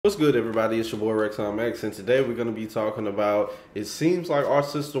What's good, everybody? It's your boy Rexonmax, and today we're going to be talking about, it seems like Our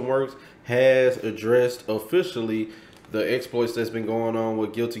System Works has addressed officially the exploits that's been going on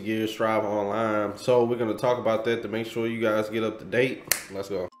with Guilty Gear Strive Online. So we're going to talk about that to make sure you guys get up to date. Let's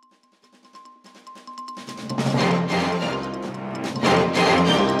go.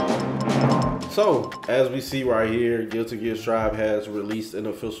 So, as we see right here, Guilty Gear Strive has released an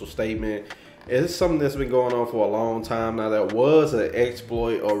official statement. It's something that's been going on for a long time now. That was an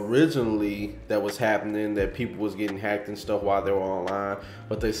exploit originally that was happening, that people was getting hacked and stuff while they were online,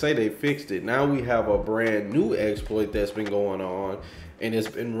 but they say they fixed it. Now we have a brand new exploit that's been going on, and it's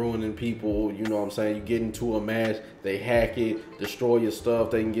been ruining people. You know what I'm saying? You get into a match, they hack it, destroy your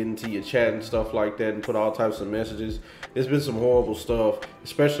stuff, they can get into your chat and stuff like that and put all types of messages. It's been some horrible stuff,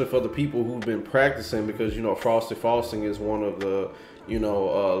 especially for the people who've been practicing, because, you know, Frosty Frosting is one of the, you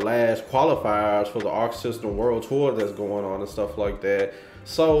know, last qualifiers for the Arc System World Tour that's going on and stuff like that.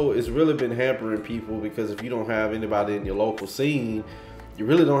 So it's really been hampering people, because if you don't have anybody in your local scene, you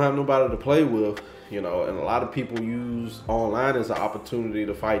really don't have nobody to play with, you know. And a lot of people use online as an opportunity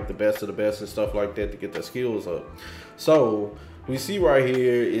to fight the best of the best and stuff like that to get their skills up. So we see right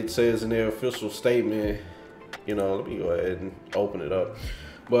here, it says in their official statement, you know, let me go ahead and open it up.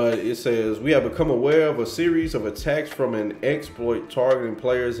 But it says, we have become aware of a series of attacks from an exploit targeting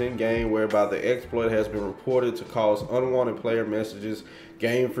players in game, whereby the exploit has been reported to cause unwanted player messages,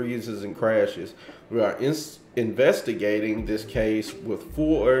 game freezes, and crashes. We are investigating this case with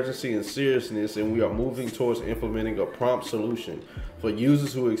full urgency and seriousness, and we are moving towards implementing a prompt solution. For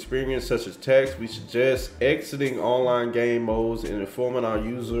users who experience such attacks, we suggest exiting online game modes and informing our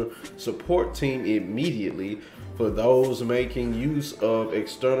user support team immediately. For those making use of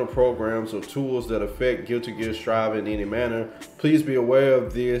external programs or tools that affect Guilty Gear Strive in any manner, please be aware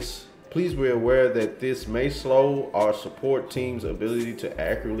of this. Please be aware that this may slow our support team's ability to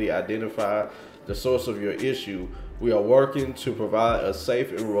accurately identify the source of your issue. We are working to provide a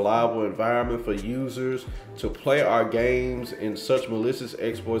safe and reliable environment for users to play our games, and such malicious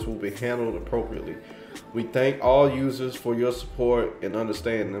exploits will be handled appropriately. We thank all users for your support and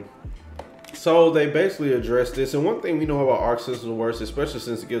understanding. So they basically addressed this, and one thing we know about Arc System Works, especially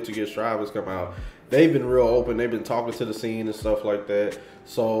since the Guilty Gear Strive has come out, they've been real open. They've been talking to the scene and stuff like that.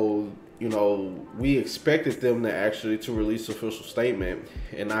 So, you know, we expected them to actually release an official statement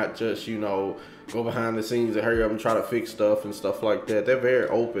and not just, you know, go behind the scenes and hurry up and try to fix stuff and stuff like that. They're very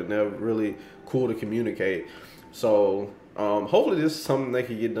open. They're really cool to communicate. So hopefully this is something they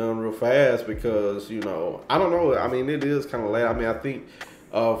can get done real fast, because, you know, I don't know. I mean, it is kind of late. I mean, I think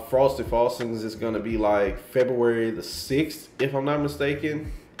Frosty Frostings is going to be like February the 6th, if I'm not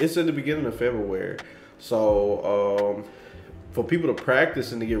mistaken. It's in the beginning of February. So for people to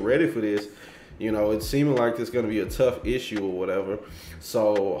practice and to get ready for this, you know, it's seeming like it's going to be a tough issue or whatever.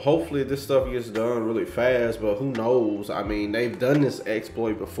 So hopefully this stuff gets done really fast, but who knows? I mean, they've done this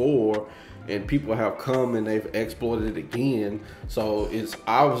exploit before, and people have come and they've exploited it again. So it's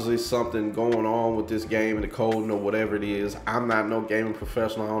obviously something going on with this game and the coding or whatever it is. I'm not no gaming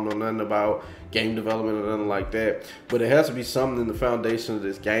professional. I don't know nothing about game development or nothing like that. But it has to be something in the foundation of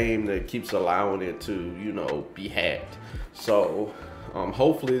this game that keeps allowing it to, you know, be hacked. So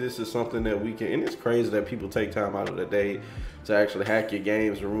hopefully this is something that we can, and it's crazy that people take time out of their day to actually hack your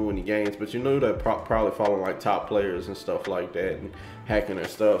games and ruin your games, but you know they're probably following like top players and stuff like that and hacking their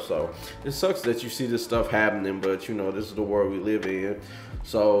stuff. So it sucks that you see this stuff happening, but you know, this is the world we live in.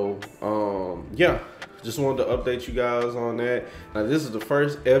 So yeah, just wanted to update you guys on that. Now this is the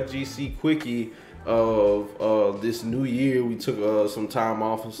first FGC quickie of this new year. We took some time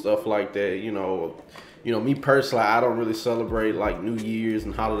off and stuff like that. You know, me personally, I don't really celebrate like New Year's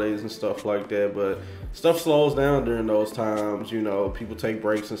and holidays and stuff like that, but stuff slows down during those times. You know, people take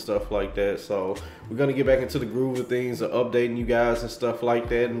breaks and stuff like that. So we're gonna get back into the groove of things, of updating you guys and stuff like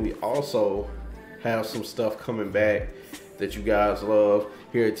that. And we also have some stuff coming back that you guys love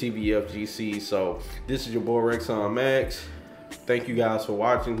here at TVFGC. So this is your boy Rexonmax. Thank you guys for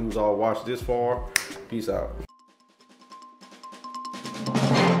watching, who's all watched this far. Peace out.